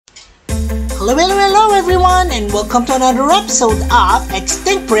Hello everyone, and welcome to another episode of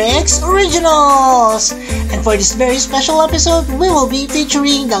Extinct Bricks Originals! And for this very special episode, we will be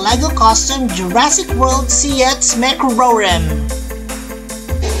featuring the LEGO costume Jurassic World Siats Meekerorum.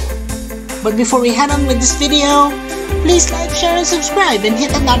 But before we head on with this video, please like, share, and subscribe, and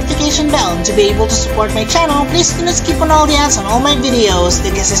hit the notification bell. To be able to support my channel, please do not skip on all the ads on all my videos. The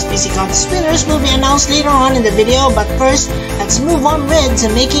guest SPC contest winners will be announced later on in the video, but first, let's move on with the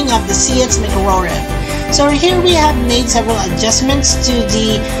making of the Siats Meekerorum. So here we have made several adjustments to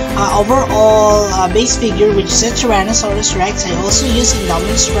the overall base figure, which is a Tyrannosaurus Rex. I also used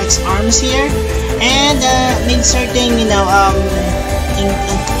Indominus Rex arms here, and made certain,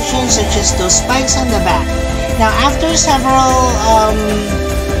 inclusions such as those spikes on the back. Now, after several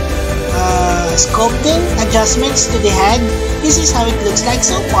sculpting adjustments to the head, this is how it looks like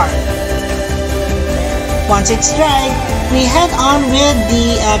so far. Once it's dry, we head on with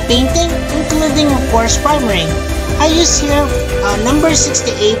the painting, including of course primering. I use here number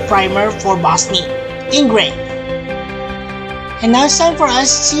 68 primer for Bosnia in gray. And now it's time for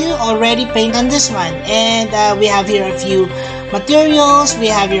us to already paint on this one. And we have here a few materials. We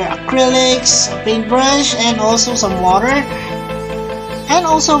have here acrylics, a paintbrush, and also some water. And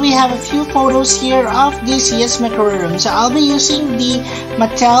also we have a few photos here of the Siats Meekerorum. So I'll be using the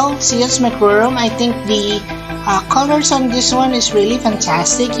Mattel Siats Meekerorum. I think the colors on this one is really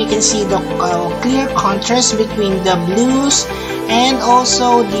fantastic. You can see the clear contrast between the blues and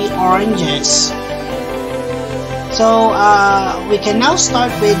also the oranges. So we can now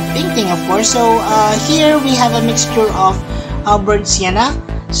start with painting, of course. So here we have a mixture of burnt sienna,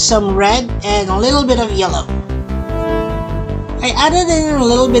 some red, and a little bit of yellow. I added in a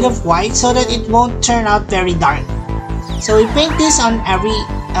little bit of white so that it won't turn out very dark. So we paint this on every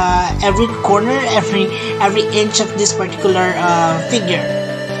corner, every inch of this particular figure,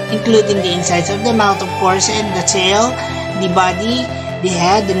 including the insides of the mouth, of course, and the tail, the body, the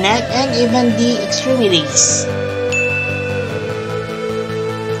head, the neck, and even the extremities.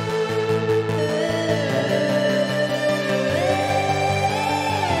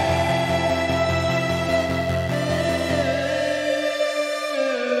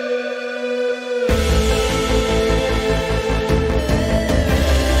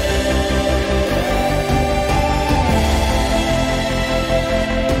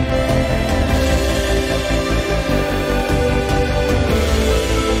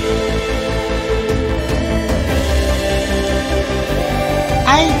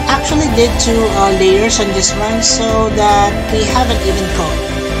 Did two layers on this one so that we have an even coat.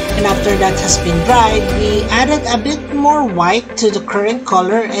 And after that has been dried, we added a bit more white to the current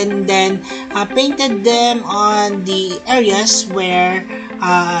color and then painted them on the areas where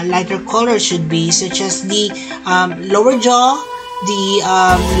lighter colors should be, such as the lower jaw, the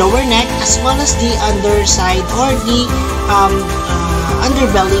lower neck, as well as the underside or the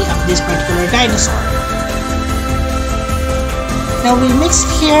underbelly of this particular dinosaur. Now we mixed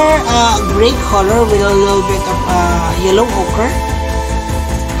here gray color with a little bit of yellow ochre,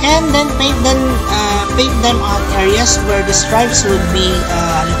 and then paint them on areas where the stripes would be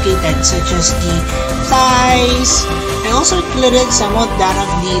located, such as the thighs. I also included some of that of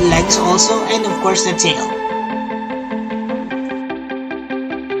the legs also, and of course the tail.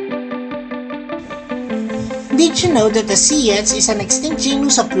 Did you know that the Siats is an extinct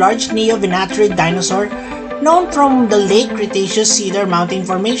genus of large neovenatrid dinosaur known from the late Cretaceous Cedar Mountain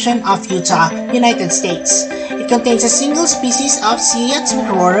Formation of Utah, United States? It contains a single species of Siats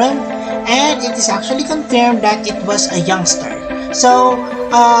Meekerorum, and it is actually confirmed that it was a youngster. So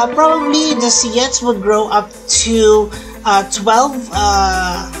probably the Siats would grow up to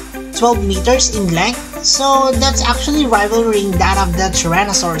 12 meters in length, so that's actually rivaling that of the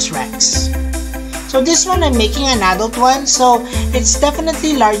Tyrannosaurus Rex. So this one, I'm making an adult one, so it's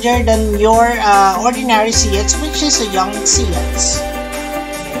definitely larger than your ordinary Siats, which is a young Siats.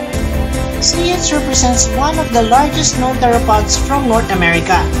 Siats represents one of the largest known theropods from North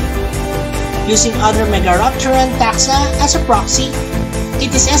America. Using other Megaropteran taxa as a proxy,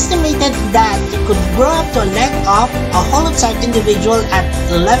 it is estimated that it could grow up to a length of a holotype individual at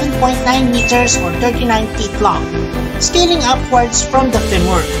 11.9 meters or 39 feet long, scaling upwards from the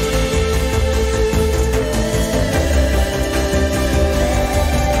femur.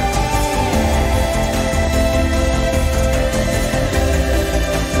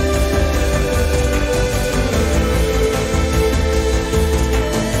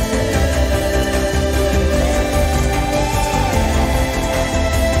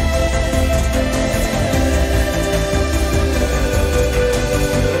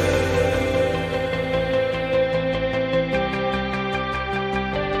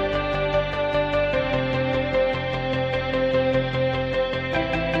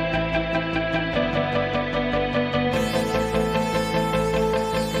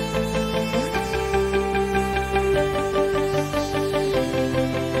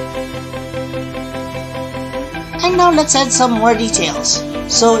 And now let's add some more details.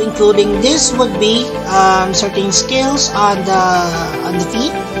 So including this would be certain scales on the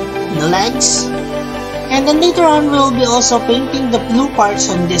feet, the legs, and then later on we'll be also painting the blue parts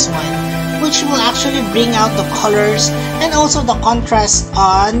on this one, which will actually bring out the colors and also the contrast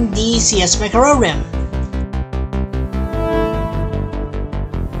on the Siats Meekerorum.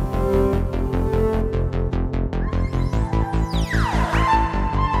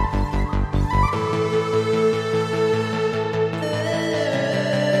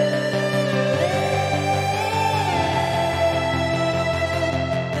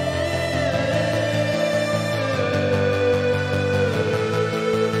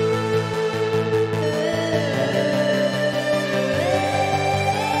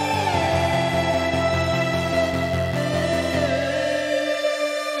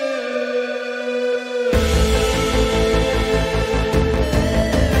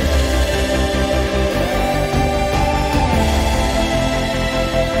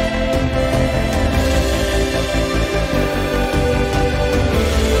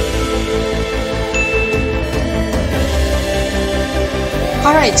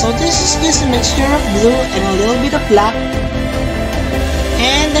 Alright, so this is just a mixture of blue and a little bit of black,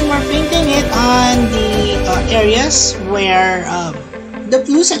 and then we're painting it on the areas where the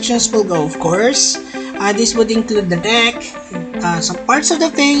blue sections will go, of course. This would include the neck, some parts of the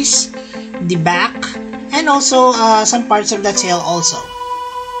face, the back, and also some parts of the tail also.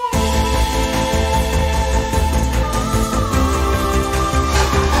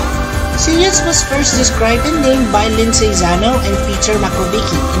 Siats was first described and named by Lindsay Zano and Peter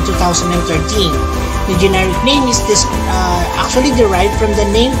Makovicki in 2013. The generic name is actually derived from the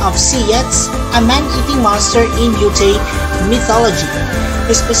name of Siats, a man-eating monster in Ute mythology.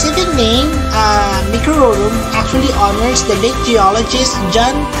 The specific name, Meekerorum, actually honors the late geologist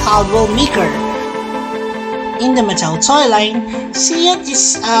John Caldwell Meeker. In the Mattel toy line, Siats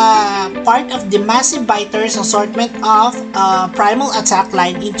is part of the Massive Biters assortment of Primal Attack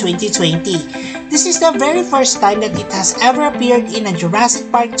line in 2020. This is the very first time that it has ever appeared in a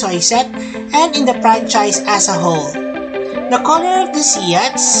Jurassic Park toy set and in the franchise as a whole. The color of the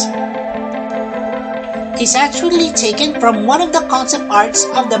Siats is actually taken from one of the concept arts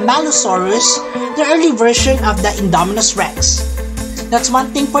of the Malosaurus, the early version of the Indominus Rex. That's one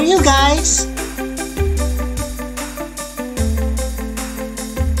thing for you guys!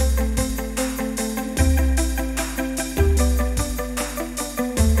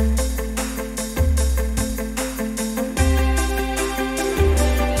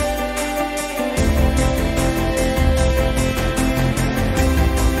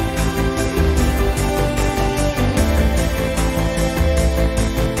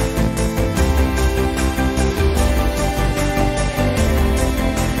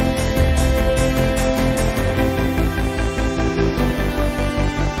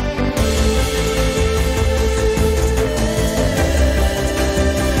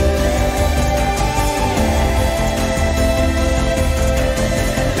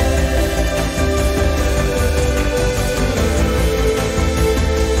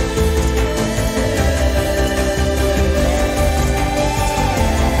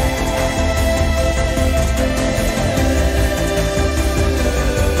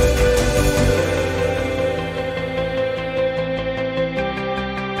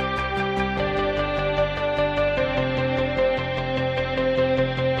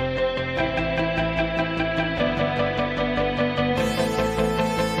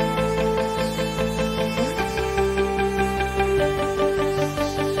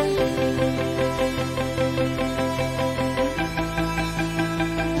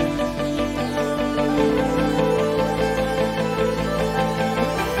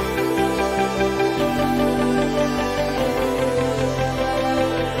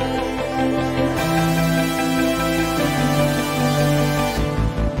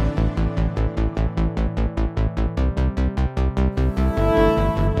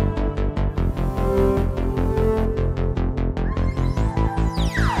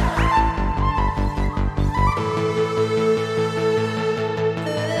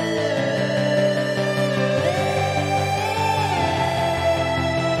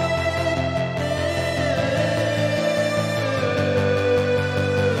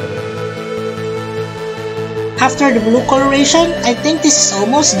 After the blue coloration, I think this is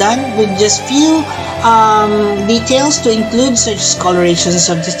almost done with just few details to include such as colorations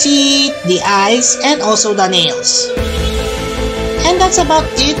of the teeth, the eyes, and also the nails. And that's about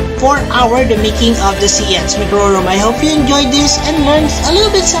it for the making of the Siats Meekerorum. I hope you enjoyed this and learned a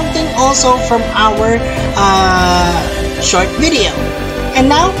little bit something also from our short video. And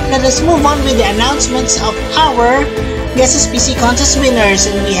now, let us move on with the announcements of our Guesses PC Contest winners,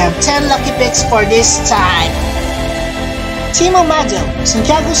 and we have 10 lucky picks for this time. Timo Mattel,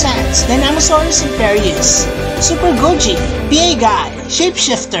 Santiago Sanz, Dinosaur Imperius, Super Goji, BA Guy,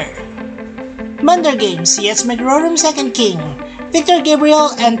 Shapeshifter, Munder Games, Siats Meekerorum Second King, Victor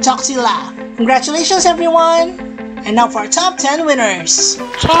Gabriel, and Toxila. Congratulations everyone! And now for our top 10 winners.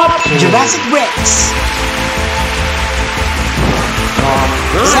 Top 10. Jurassic Bricks,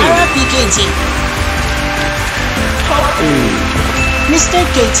 Sarah PKT, Top 8. Mr.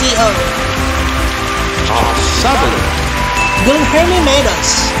 KTO, Top 7. Gunhermi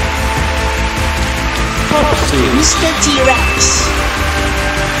Meadows, Top 6. Mr. T-Rex,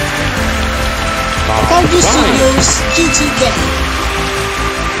 Top Kaiju 5. Studios G2K,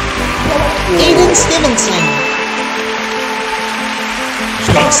 Aiden Stevenson,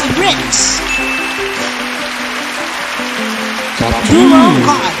 Trixie Bricks, Top 2. Duro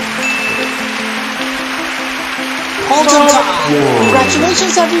Con, Holton Top Todd. 1.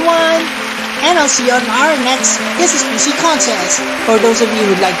 Congratulations everyone! And I'll see you on our next Guesses PC contest. For those of you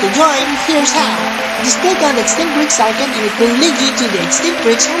who'd like to join, here's how. Just click on the Extinct Bricks icon and it will lead you to the Extinct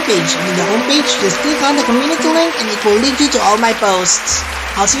Bricks homepage. And in the homepage, just click on the community link and it will lead you to all my posts.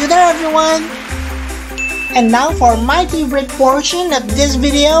 I'll see you there everyone! And now for my favorite portion of this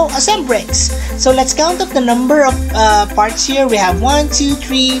video, Assemble Bricks. So let's count up the number of parts here. We have 1, 2,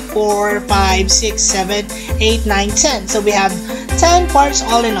 3, 4, 5, 6, 7, 8, 9, 10. So we have 10 parts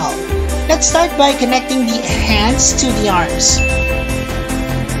all in all. Let's start by connecting the hands to the arms.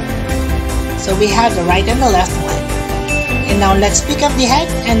 So we have the right and the left one. And now let's pick up the head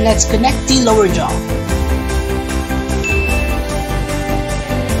and let's connect the lower jaw.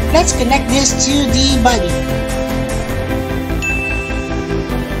 Let's connect this to the body.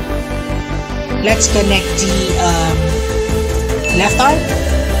 Let's connect the left arm,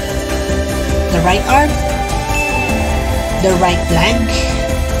 the right arm, the right leg.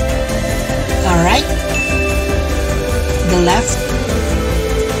 Alright, the left,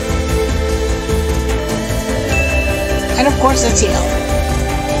 and of course the tail.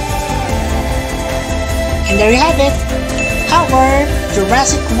 And there you have it, our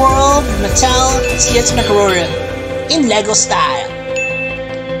Jurassic World Mattel Siats Meekerorum in Lego style.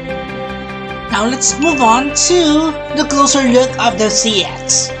 Now let's move on to the closer look of the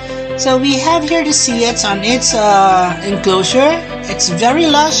Siats. So we have here the Siats on its enclosure. It's very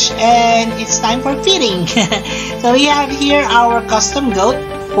lush and it's time for feeding. So we have here our custom goat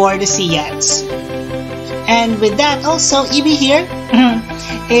for the Siats. And with that also, Evie here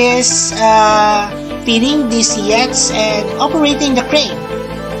is feeding the Siats and operating the crane.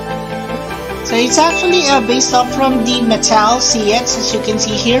 So it's actually based off from the Mattel Siats, as you can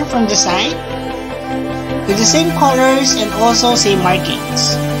see here from the side, with the same colors and also same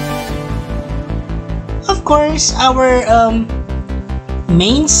markings. Of course, our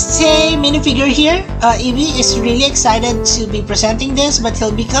mainstay minifigure here, Evie is really excited to be presenting this, but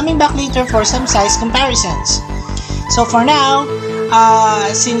he'll be coming back later for some size comparisons. So for now,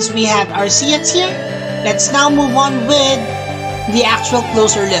 since we have our Siats here, let's now move on with the actual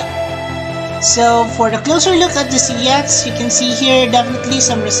closer look. So for the closer look at the Siats, you can see here definitely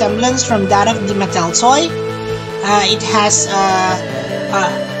some resemblance from that of the Mattel toy. It has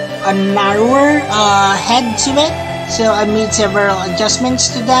a narrower head to it, so I made several adjustments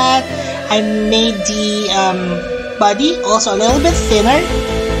to that. I made the body also a little bit thinner,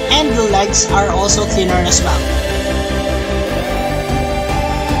 and the legs are also thinner as well.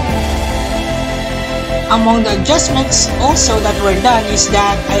 Among the adjustments also that were done is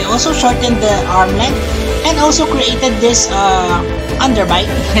that I also shortened the arm length and also created this underbite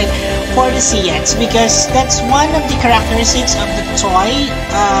for the Siats, because that's one of the characteristics of the toy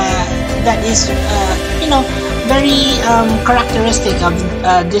that is very characteristic of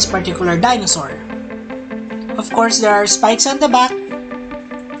this particular dinosaur. Of course, there are spikes on the back,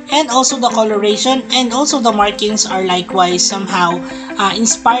 and also the coloration and also the markings are likewise somehow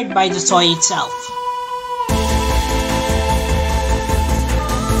inspired by the toy itself.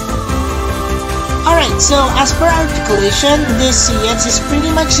 Alright, so as per articulation, this Siats is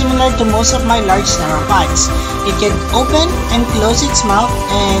pretty much similar to most of my large theropods. It can open and close its mouth,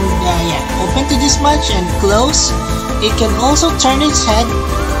 and open to this much and close. It can also turn its head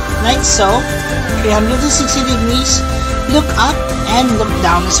like so, 360 degrees, look up and look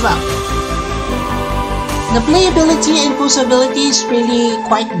down as well. The playability and posability is really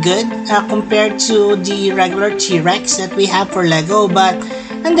quite good compared to the regular T-Rex that we have for Lego, but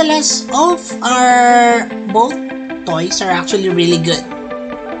nonetheless, all of our both toys are actually really good.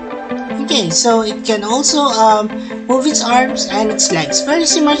 Okay, so it can also move its arms and its legs, very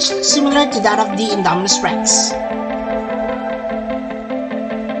much similar to that of the Indominus Rex.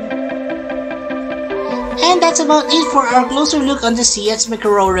 And that's about it for our closer look on the Siats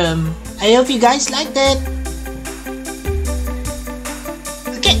Meekerorum. I hope you guys liked it.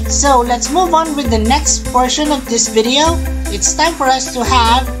 Okay, so let's move on with the next portion of this video. It's time for us to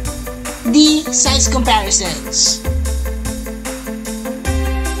have the size comparisons.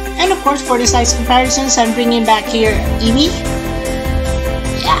 And of course, for the size comparisons, I'm bringing back here Evie.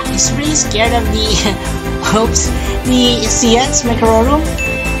 Yeah, he's really scared of the the Siats Meekerorum.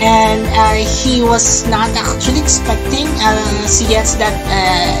 And he was not actually expecting Siats that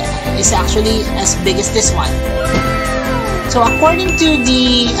is actually as big as this one. So according to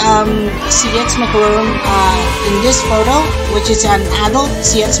the Siats Meekerorum in this photo, which is an adult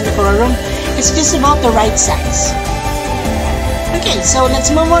Siats Meekerorum, it's just about the right size. Okay, so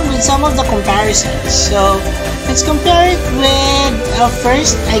let's move on with some of the comparisons. So let's compare it with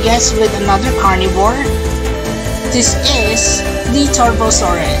first, I guess, with another carnivore. This is the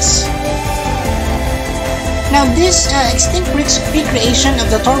Turbosaurus. Now this extinct recreation of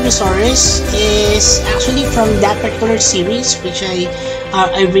the Turbosaurus is actually from that particular series, which I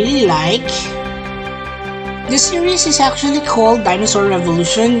really like. This series is actually called Dinosaur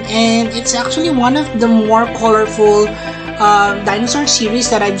Revolution, and it's actually one of the more colorful dinosaur series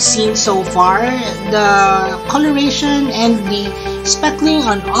that I've seen so far. The coloration and the speckling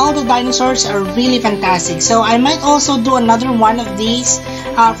on all the dinosaurs are really fantastic. So I might also do another one of these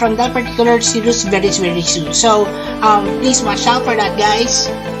from that particular series very soon. So please watch out for that, guys.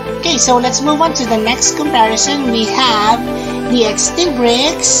 Okay, so let's move on to the next comparison. We have the extinct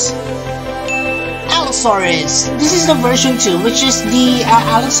Allosaurus. This is the version 2, which is the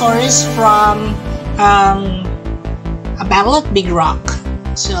Allosaurus from A Battle at Big Rock.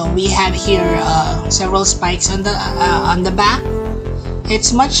 So we have here several spikes on the back.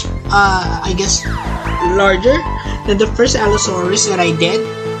 It's much, I guess, larger than the first Allosaurus that I did.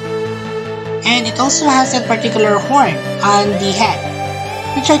 And it also has that particular horn on the head,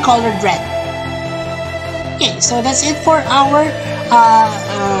 which I colored red. Okay, so that's it for our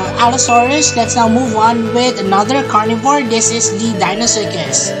Allosaurus. Let's now move on with another carnivore. This is the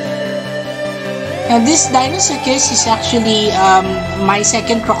Dinosuchus. Now this Dinosuchus is actually my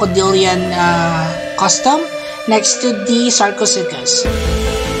second crocodilian custom, next to the Sarcosuchus.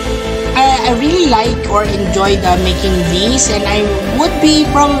 I really like or enjoyed making these, and I would be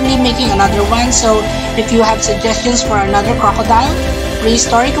probably making another one. So if you have suggestions for another crocodile,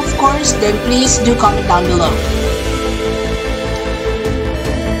 prehistoric of course, then please do comment down below.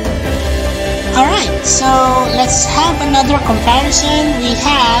 Alright, so let's have another comparison. We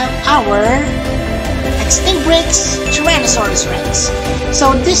have our extinct Tyrannosaurus Rex.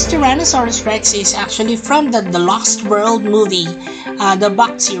 So this Tyrannosaurus Rex is actually from the Lost World movie, the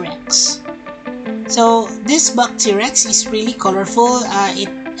Buck T-Rex. So this Buck T-Rex is really colorful. It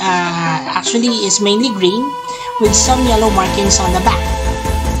actually is mainly green with some yellow markings on the back.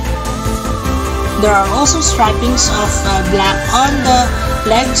 There are also stripings of black on the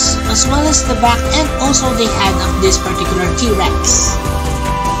legs as well as the back and also the head of this particular T-Rex.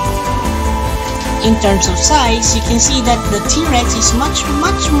 In terms of size, you can see that the T-Rex is much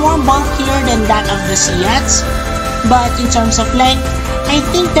more bulkier than that of the Siats, but in terms of length, I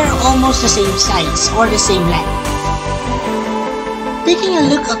think they're almost the same size or the same length. Taking a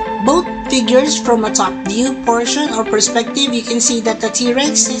look at both figures from a top view portion or perspective, you can see that the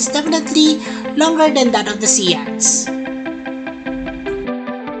T-Rex is definitely longer than that of the Siats.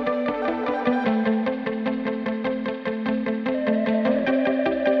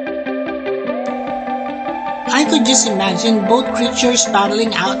 I could just imagine both creatures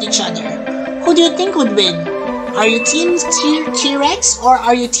battling out each other. Who do you think would win? Are you team T-Rex or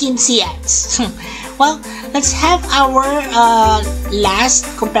are you team Siats? Well, let's have our last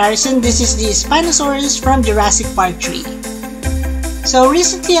comparison. This is the Spinosaurus from Jurassic Park 3. So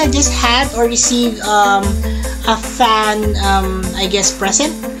recently I just had or received a fan, I guess,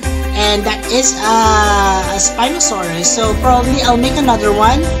 present. And that is a Spinosaurus. So probably I'll make another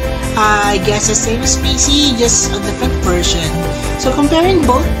one. I guess the same species, just a different version. So comparing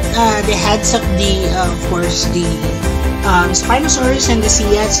both the heads of the, of course, the Spinosaurus and the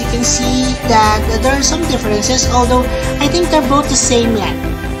Siats, you can see that there are some differences, although I think they're both the same length.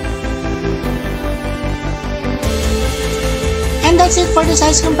 And that's it for the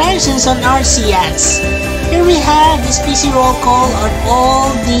size comparisons on our Siats. Here we have the species roll call on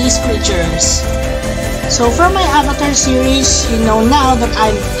all these creatures. So for my Avatar series, you know now that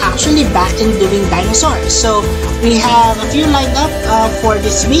I'm actually back in doing Dinosaur. So we have a few lined up for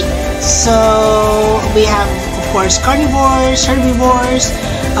this week. So we have, of course, carnivores, herbivores,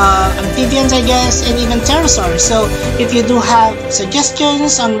 amphibians, I guess, and even pterosaurs. So if you do have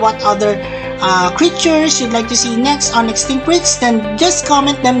suggestions on what other creatures you'd like to see next on Extinct Bricks, then just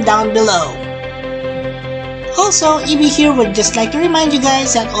comment them down below. Also, Ibi here would just like to remind you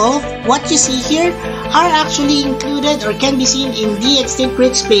guys that all of what you see here are actually included or can be seen in the Extinct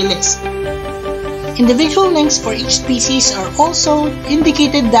Bricks playlist. Individual links for each species are also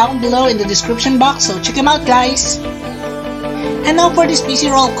indicated down below in the description box, so check them out, guys. And now for the species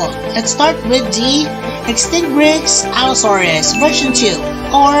roll call. Let's start with the Extinct Bricks Allosaurus version 2,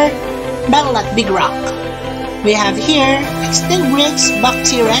 or Battle at Big Rock. We have here Extinct Bricks Buck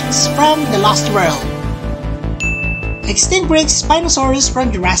T-Rex from The Lost World, Extinct Bricks Spinosaurus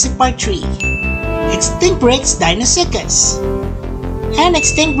from Jurassic Park 3, Extinct Bricks Dinosaurus, and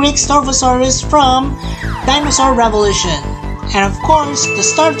Extinct Bricks Torvosaurus from Dinosaur Revolution. And of course, the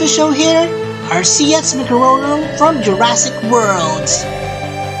star of the show here are Siats Meekerorum from Jurassic World.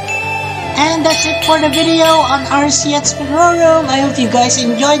 And that's it for the video on our Siats Meekerorum. I hope you guys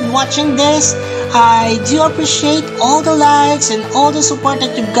enjoyed watching this. I do appreciate all the likes and all the support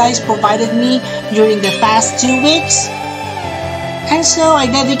that you guys provided me during the past 2 weeks. And so I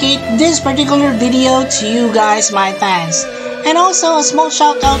dedicate this particular video to you guys, my fans. And also a small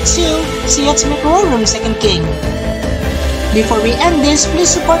shout out to Siats Meekerorum, Second King. Before we end this, please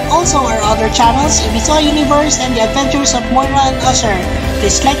support also our other channels, Ibiza Universe and the Adventures of Moira and Usher.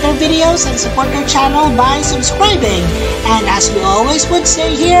 Please like their videos and support their channel by subscribing. And as we always would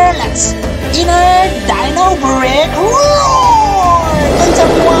say here, let's inner Dino Brick roar! Thanks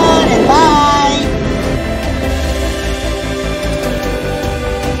everyone, and bye!